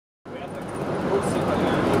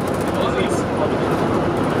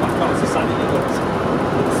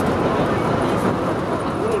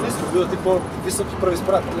bio tipo visoki prvi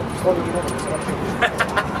sprat, slobodni mogu spratiti.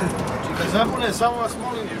 Čekaj, Zabune, samo vas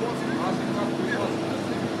molim.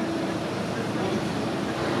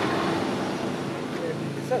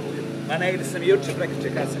 Ma negdje sam juče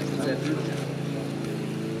prekriče kad sam što se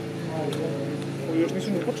Još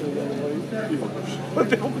nisu ni počeli da pa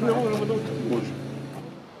te opet ne mogu da doći. Može.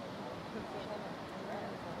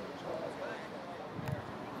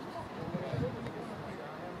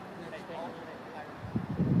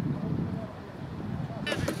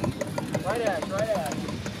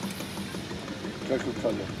 Kako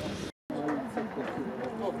kada?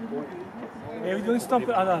 Vidio nisu tamo,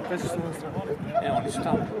 a da, peći su na stranu. Evo, oni su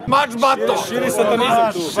tamo. Mač bato! Širi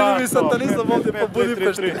satanizam tu. Širi satanizam ovdje po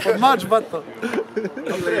Budimpešti. Mač bato.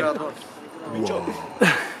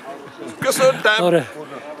 Köszöntem! Dobre.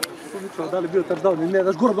 Da li bio touchdown? Ne,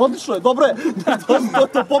 daš Goran, odlično je, dobro je.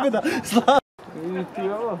 To je pobjeda. I ti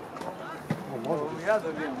ovo. Ja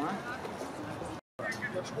dobijem, a?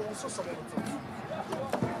 Znači, ovo su sam ovo.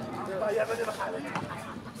 Pa jedan je na hajde.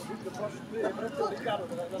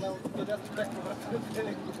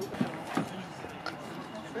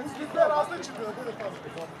 Različito da bude pažnje.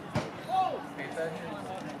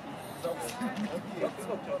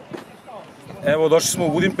 Evo, došli smo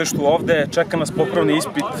u Budimpeštu ovde, čeka nas popravni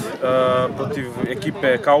ispit protiv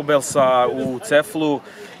ekipe Cowbellsa u CEFL-u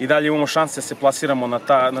i dalje imamo šanse da se plasiramo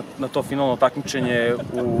na to finalno takmičenje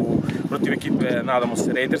protiv ekipe, nadamo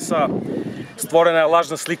se, Raidersa. Stvorena je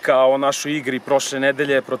lažna slika o našoj igri prošle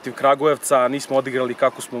nedelje protiv Kragujevca, nismo odigrali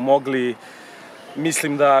kako smo mogli.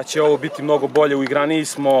 Mislim da će ovo biti mnogo bolje, uigraniji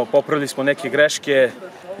smo, popravili smo neke greške,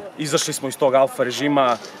 izašli smo iz tog alfa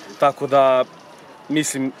režima, tako da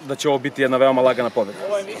mislim da će ovo biti jedna veoma lagana pobjeda.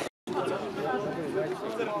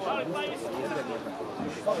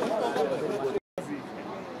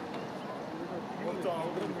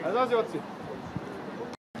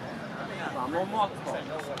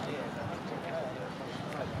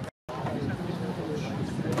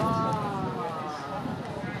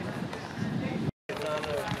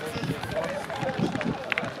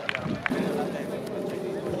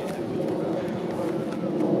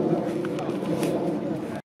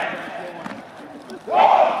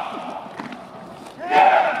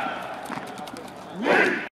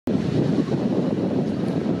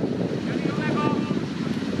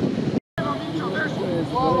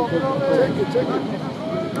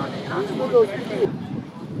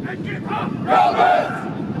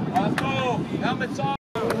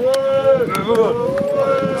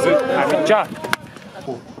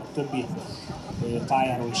 A többi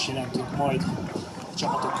pályáról is jelentünk majd. A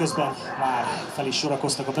csapatok közben már fel is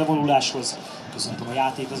sorakoztak a bevonuláshoz. Köszöntöm a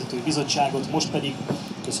játékvezetői bizottságot, most pedig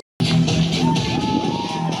köszönöm.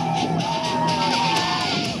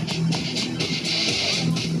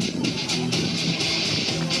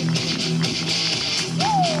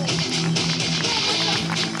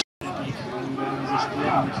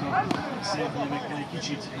 Szervelemekkel egy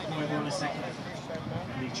kicsit komolyban leszek,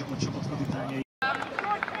 elég csak a csapat kapitányai.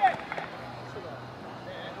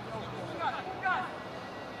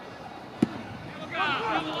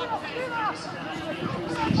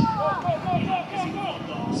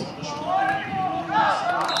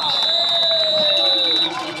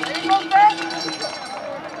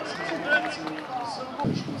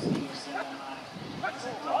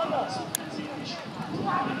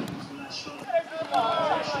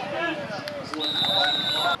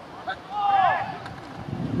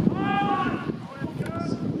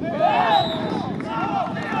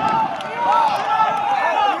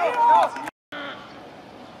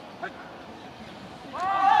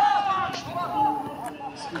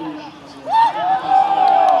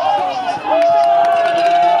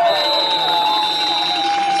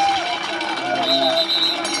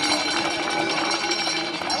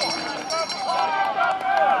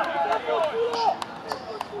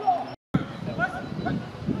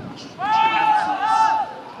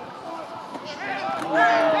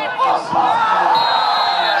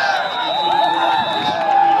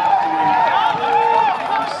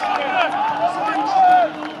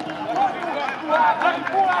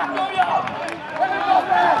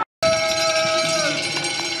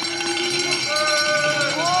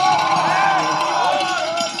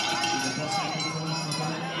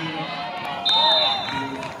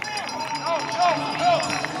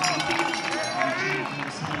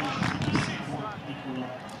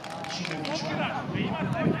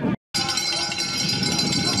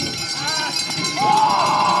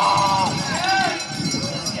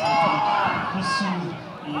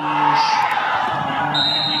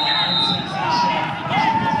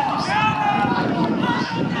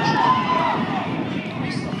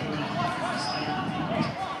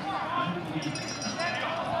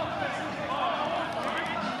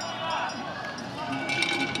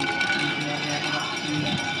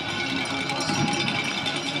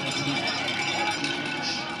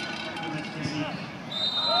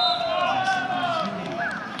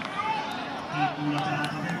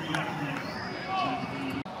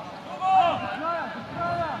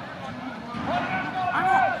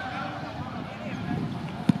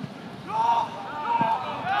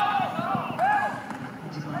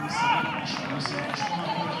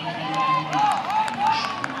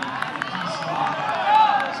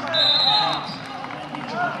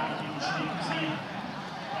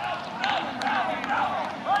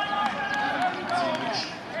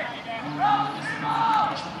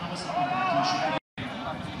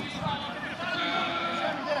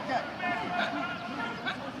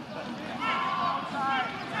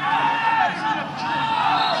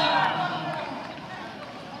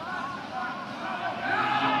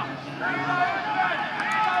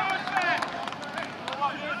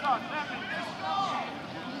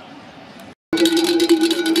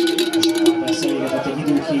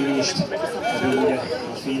 mérkőzést, így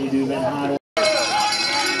a félidőben 3.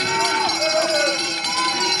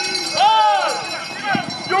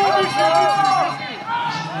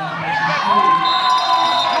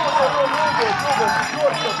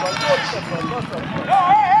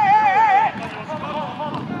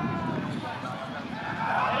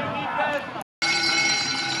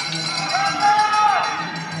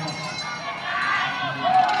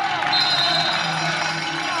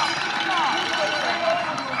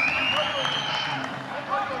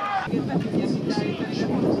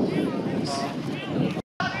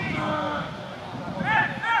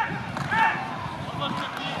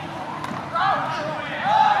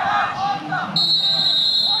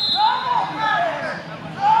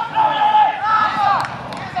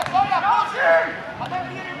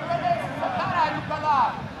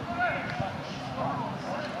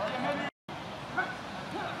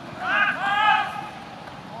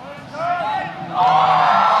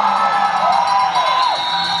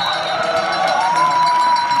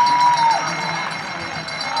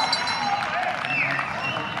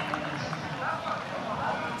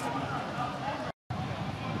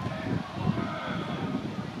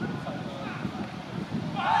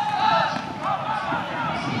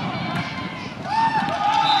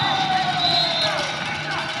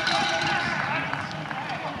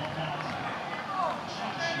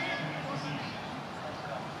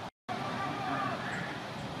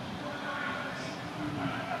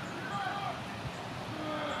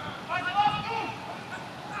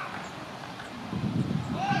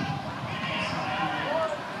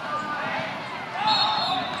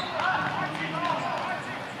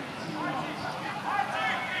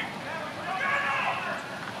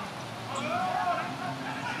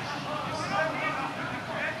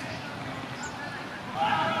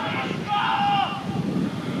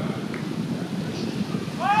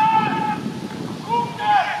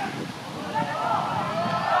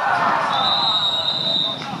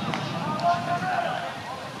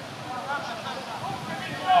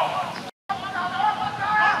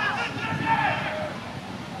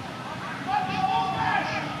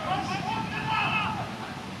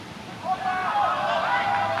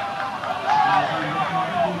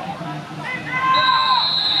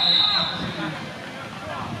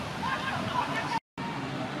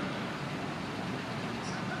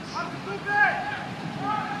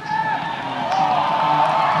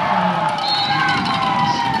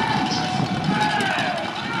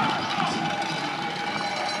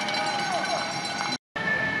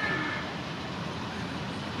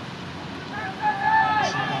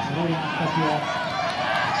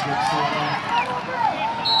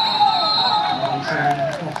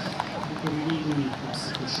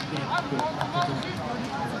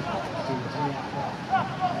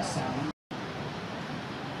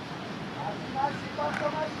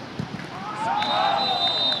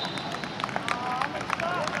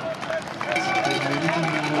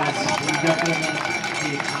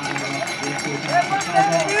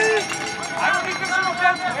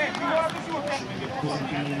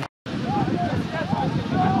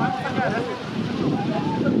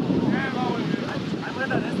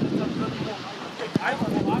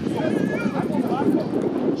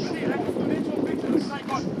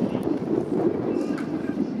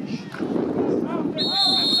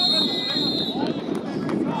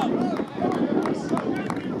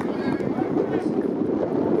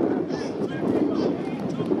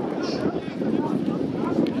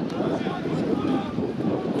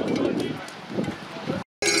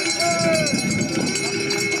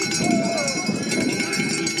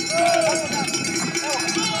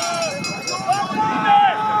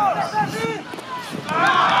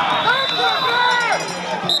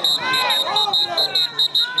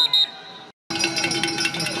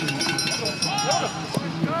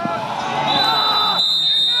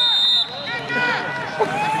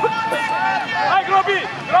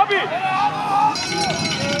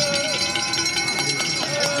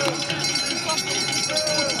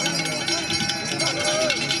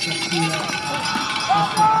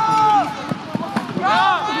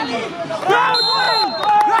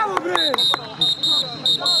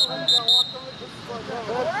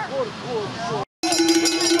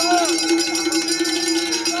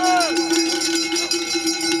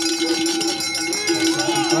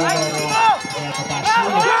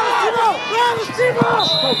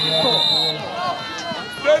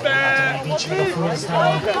 Nincs meg a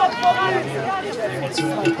Forrestán,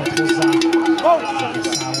 emóciót lépett hozzá,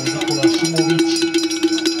 számol Zabunović.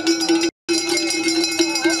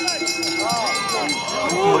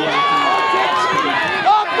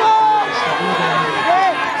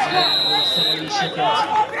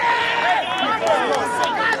 Szereléseket.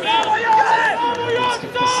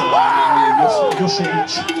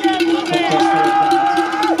 Gyosović kapta a fordát.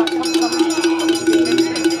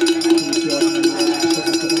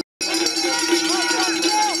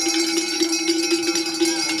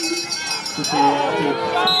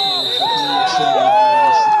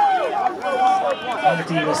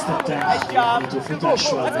 Eltévesztettem a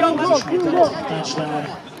futással, az ismételt touchdown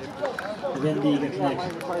a vendégeknek,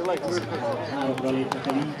 3-ra lépnek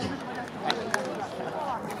el így.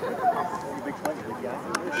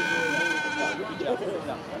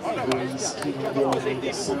 Bolinszki gól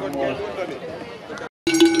véges számmal.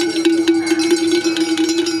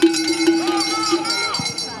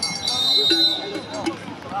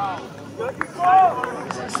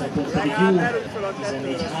 Ezen szempont pedig jó,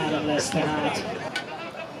 14-3 lesz tehát.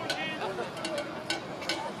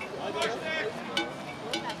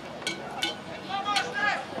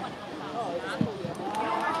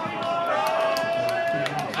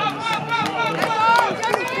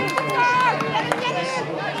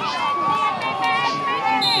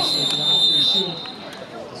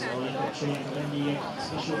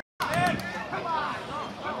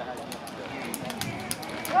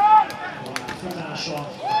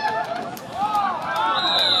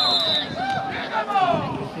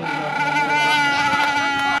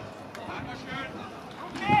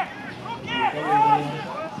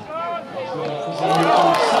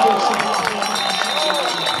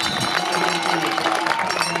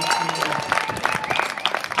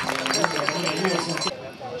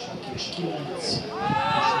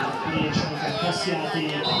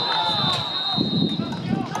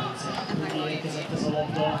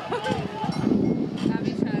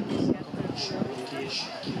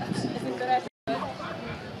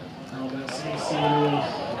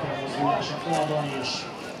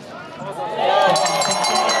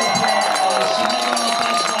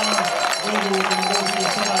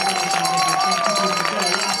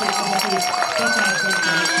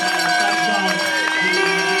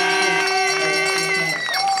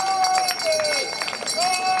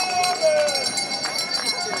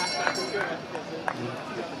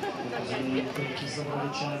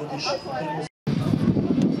 Zabunovićot is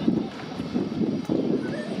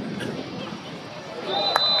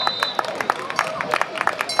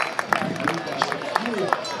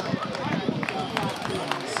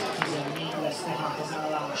lesz tehát az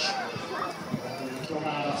állás.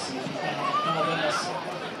 Romára szépen a Cowbells.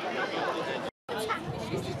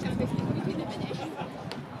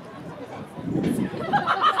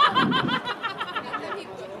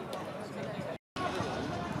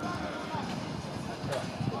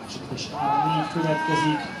 És 3-4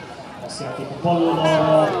 következik. Azt játék a bal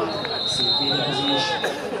oldalra. Szép védekezés.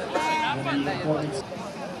 Vendégek 30.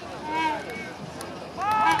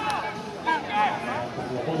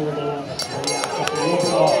 A bal oldalon, a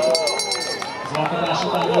jobbra. Az elkapás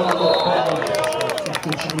után javakokkal.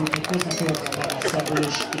 Kettőt sem jutni közvetőt, a szebből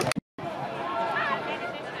is.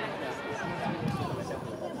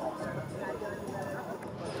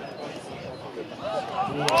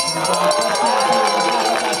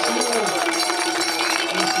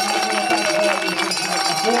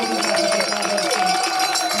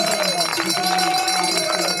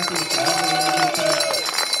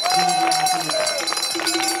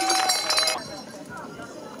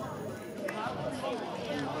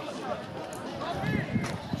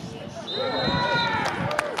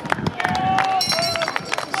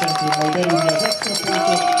 Majd beülni az extra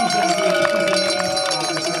pontot, 17-14,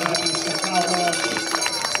 átviszonyítésre Cowbells.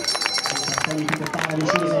 Szépen felépít a támadó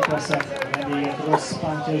sorozatperszet, a vendégek rossz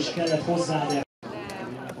pántja is kellett hozzá, de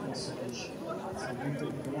jönnek a hosszok is. Szóval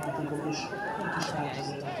büntetnek a játékok is, ők is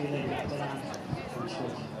változatok tényleg talán,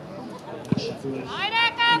 úgyhogy se föl.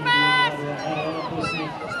 Erre alapozni.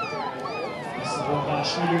 Visszavonás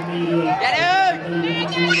nagyon mélyről. Gyerünk!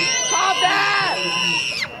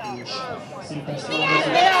 Szépen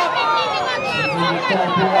szaladozik. Végig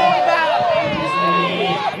talpol.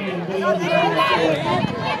 Nagyon beindít mindenkor.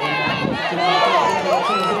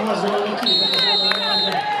 Azonnal képek az oldalán,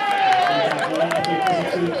 de inkább a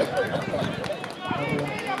játékvezetők. Nagyon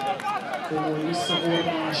komoly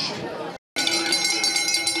visszavonás.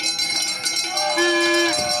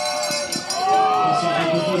 Azt mondták,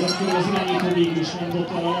 hogy nézett körül az irányító végül is nem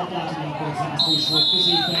dobta el a labdát, ugyanakkor a zászló is volt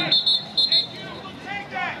középen.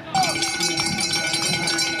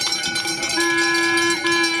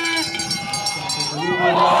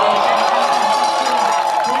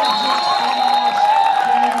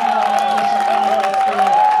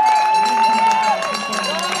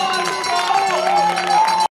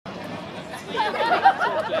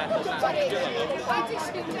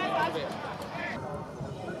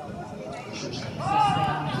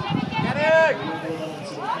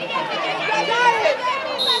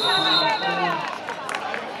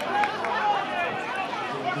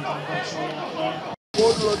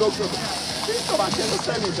 doktor. Tovább kell a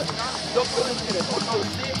személyzet. Doktor, nem kérem, onnan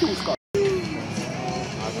szétúszka.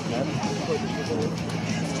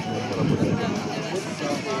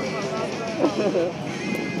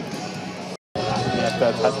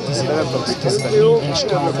 És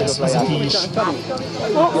Cowbells vezetés.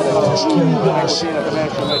 És kiúgás.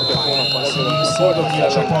 Szolgálja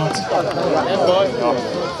a csapat.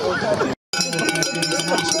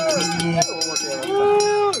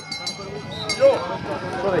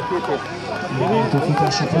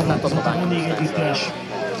 Futásra próbálkozott a vendég együttes.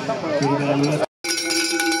 Körülbelül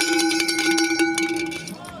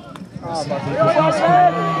szeretnék az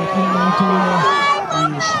pillanatúra.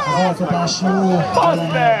 És az alkotás jó,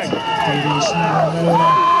 lehet, tévés megvan belőle.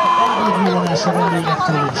 Egy villanás a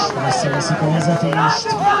vendégektől is visszaveszik a vezetést.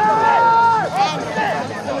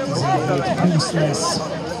 17-20 lesz.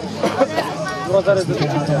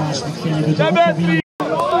 Tehát a második félidőt a Vukovi.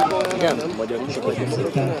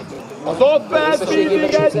 Az offense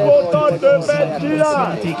mindig egy ponttal többet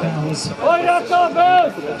csinál! Hajrá,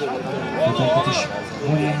 Cowbells! Utákat is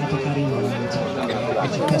variálnak akár invalent.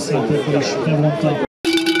 Kicsit beszéltőkből is bevonta.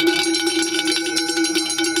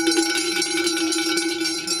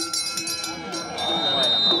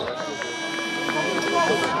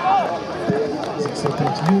 Ezek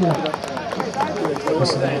szépen jó.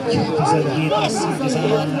 21-17 lesz az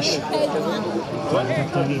állás.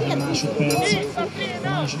 Tartott a néhány másodperc. A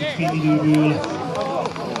második félidőből.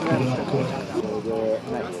 Ugyanakkor.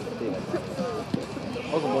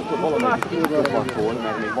 Azonban valami több van szól,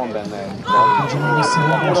 mert még van benne. Nagyon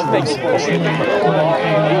visszahallás, visszahallás,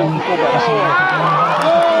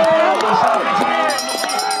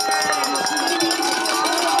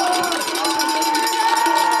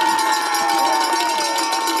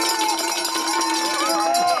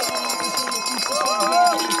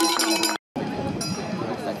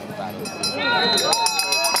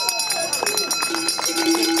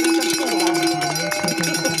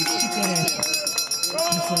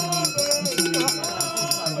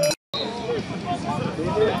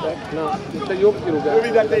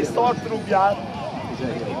 Rövidet egy start rúgját.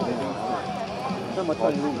 Nem a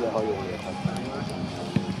tanul rúgja, ha jól értem.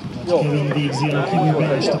 Kevin végzi el a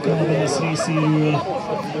kibúgást a Cowbells részéről,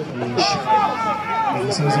 és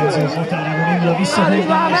egész az határában indul a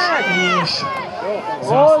visszahívás, és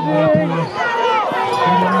zászló repül.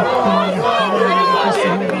 Ugyanakkor a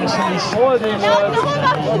visszahívása is ezzel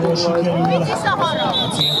jól sikerül, a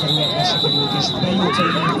célterületre sikerült és bejutni.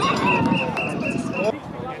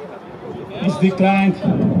 Is declined.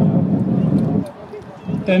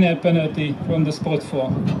 10-yard penalty from the spot 4.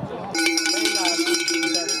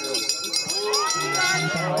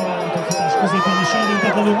 Középen is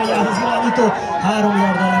eldöntetlenül megy át az irányító. 3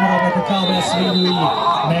 yarddal lemaradnak a Cowbells védői.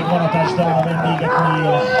 Megvan a touchdown a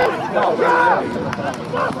vendégeknél.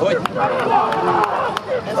 Hogy?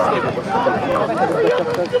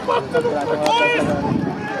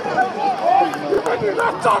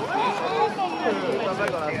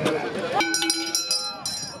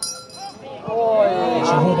 És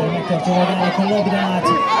a Hodor megtartja magának a labdát.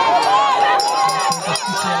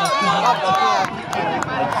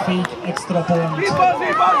 Egy fake extra pont.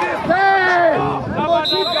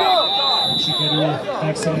 Sikerül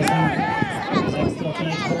megszerezni az extra 2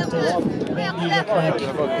 pontot vendégeknek.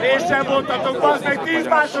 És sem mondhatok, bazd meg 10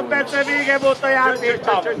 másodpercre vége volt a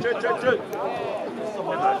játéknak.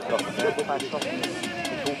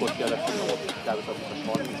 Hókot kellett tudni, tehát az a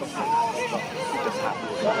sarkítok.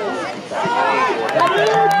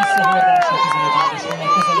 Visszahordás a 15-es vonal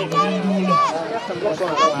közelében indul.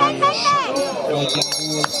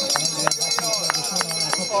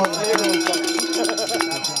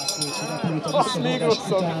 És nagyjából 46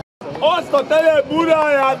 során Azt a tele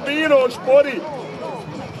buráját, bírós pori!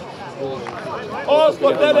 Azt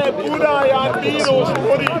a tele buráját, bírós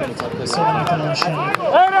pori! szabálytalanság.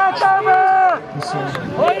 Hajrá, Cowbells!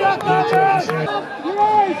 Hajrá, Cowbells!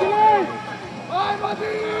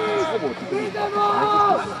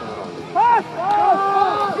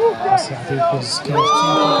 Játékhoz kell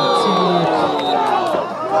célok.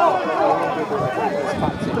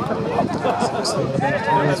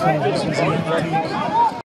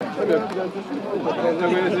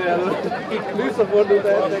 Visszafordult a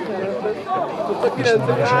És ez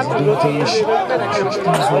a döntés, és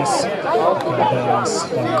 10 lesz. Cowbells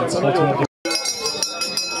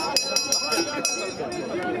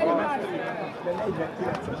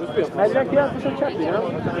 36.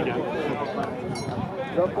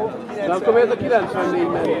 De akkor ez a 94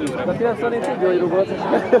 ment. A 94 tudja, hogy rúgott.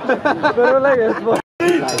 Körül legesz van.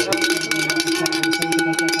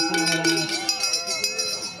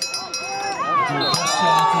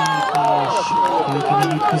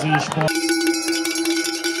 mérkőzésben.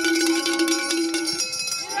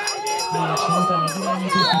 Teljesen utána egy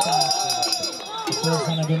irányítófutás. A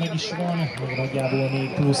Korzeneből meg is van, még nagyjából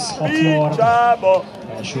még plusz 6 yard.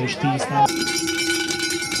 Első és 10 nem.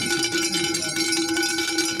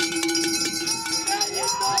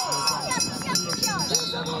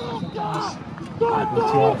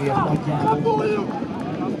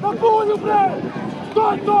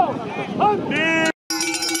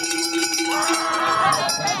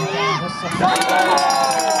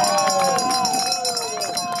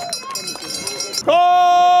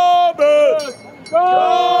 Cowbells!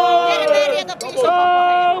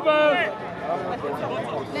 Cowbells!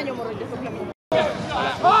 Ne nyomorodjatok le.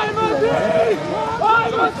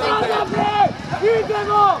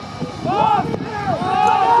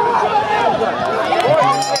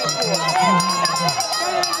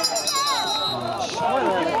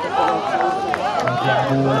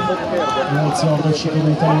 Nagyjából 8 yardot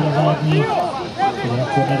sikerült előre haladni.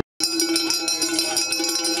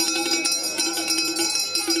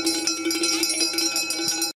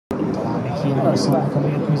 Talán még hiába szólnak a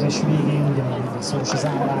mérkőzés végén, de még mindig szoros az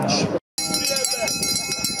állás.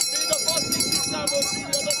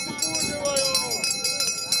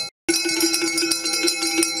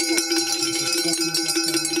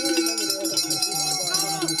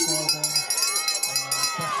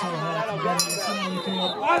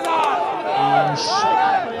 És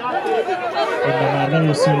ebben már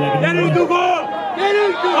valószínűleg nem.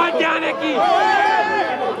 Gyerünk, adjál neki!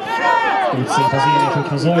 Úgy szép az élet,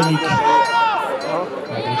 hogyha zajlik.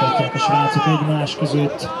 Megmutatják a srácok egymás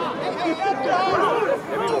között.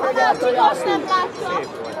 Azt nem láttam.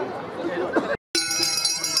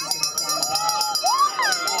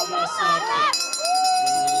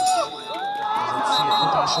 Szép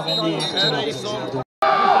futás a vendégektől.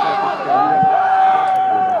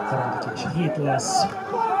 Harmadik és 7 lesz.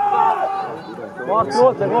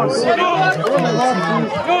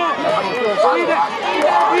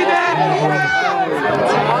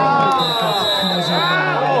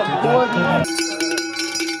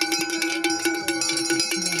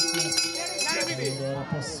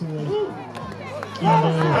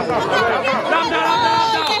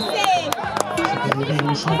 Végül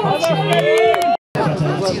is lekapcsolni.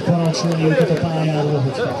 Parancsolni őket a pályáról,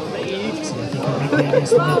 hogyha szeretnék megnyerni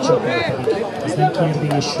ezt a meccset, pedig ez nem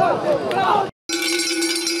kérdés.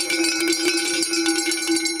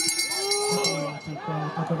 Játékkal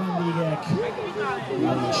jutnak a vendégek,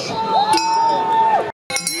 és a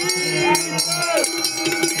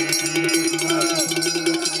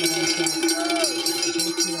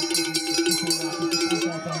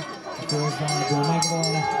Korzeneből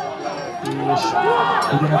megvan, és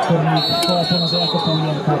ugyanakkor még talpon az elkapó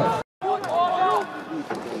ilyenkor.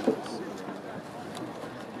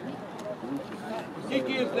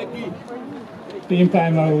 Team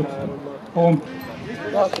timeout. Home.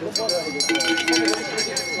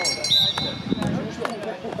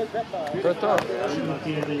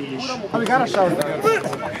 We got a shower.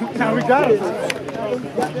 Now we got it.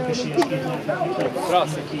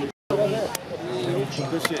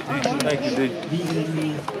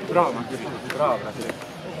 Bravo.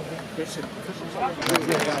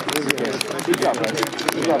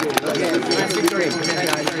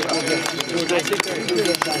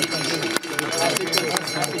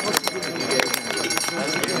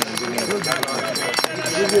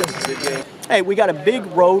 Hey, we got a big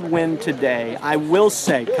road win today. I will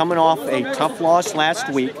say, coming off a tough loss last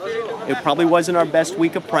week, it probably wasn't our best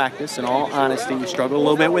week of practice, in all honesty. We struggled a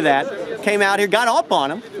little bit with that. Came out here, got up on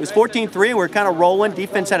them. It was 14-3, and we were kind of rolling.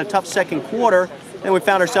 Defense had a tough second quarter, and we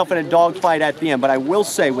found ourselves in a dogfight at the end. But I will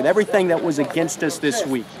say, with everything that was against us this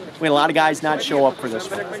week, we had a lot of guys not show up for this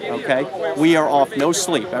one, okay? We are off no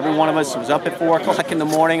sleep. Every one of us was up at 4 o'clock in the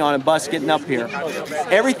morning on a bus getting up here.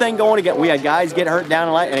 Everything going to get, we had guys get hurt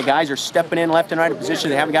down and the guys are stepping in left and right in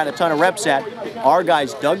position they haven't gotten a ton of reps at. Our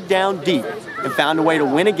guys dug down deep and found a way to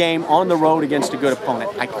win a game on the road against a good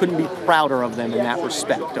opponent. I couldn't be prouder of them in that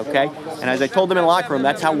respect, okay? And as I told them in the locker room,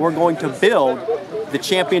 that's how we're going to build the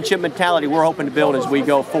championship mentality we're hoping to build as we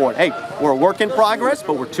go forward. Hey, we're a work in progress,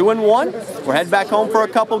 but we're 2-1. We're heading back home for a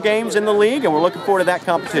couple games in the league, and we're looking forward to that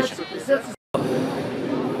competition.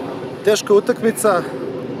 Teška utakmica,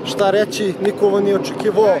 šta reći, niko ovo nije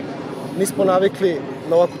očekivao. Nismo navikli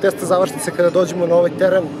na ovakvu testa završnice kada dođemo na ovaj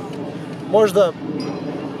teren. Možda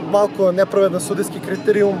malko nepravedan sudijski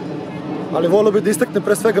kriterijum, ali volio bih da istaknem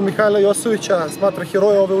pre svega Mihajla Josovića, smatra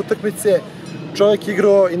heroja ove utakmice. Čovjek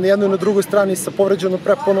igrao i na jednoj i na drugoj strani sa povređenom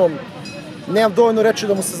preponom. Nemam dovoljno reći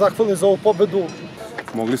da mu se zahvalim za ovu pobedu.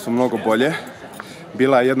 Mogli smo mnogo bolje.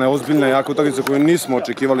 bila je jedna ozbiljna jaka utakmica koju nismo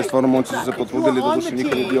očekivali, stvarno momci su se potrudili, doduše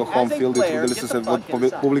niko nije bio home field i trudili su se,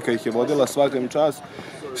 publika ih je vodila, svaka im čast.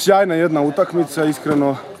 Sjajna jedna utakmica,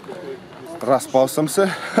 iskreno raspao sam se,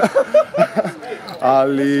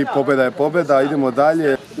 ali pobeda je pobeda, idemo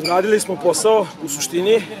dalje. Uradili smo posao, u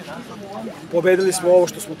suštini, pobedili smo ovo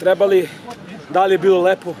što smo trebali, da li je bilo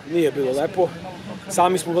lepo, nije bilo lepo,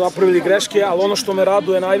 sami smo napravili greške, ali ono što me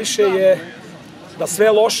raduje najviše je da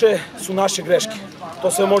sve loše su naše greške.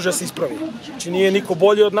 To sve može da se ispravi. Znači nije niko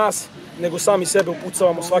bolji od nas, nego sami sebe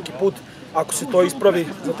upucavamo svaki put. Ako se to ispravi,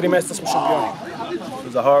 za 3 mjeseca smo šampioni.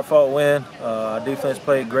 It was a hard-fought win. Our defense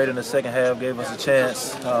played great in the second half, gave us a chance.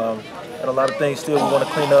 Had a lot of things still we want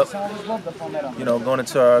to clean up, you know, going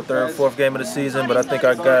into our 3rd, 4th game of the season, but I think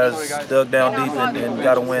our guys dug down deep and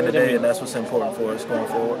got a win today, and that's what's important for us going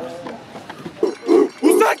forward.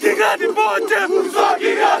 Svaki grad je počep!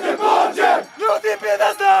 Svaki grad je počep! Ljudi bi da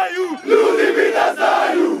znaju! Ljudi bi da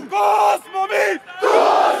znaju! Ko smo mi? Ko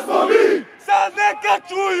smo mi? Sad neka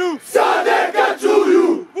čuju! Sad neka čuju!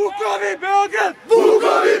 Vukovi Beograd!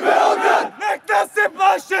 Vukovi Beograd! Nek nas se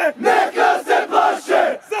plaše! Nek nas se plaše!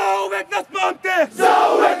 Zauvek nas pamte!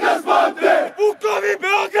 Zauvek nas pamte! Vukovi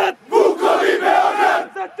Beograd! Vukovi Beograd!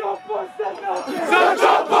 Za čopor se znate! Za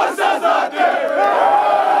čopor se znate!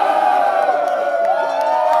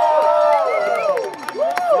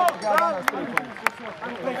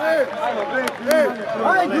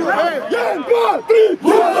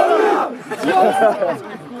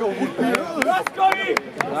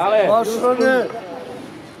 Dale! Baš ne!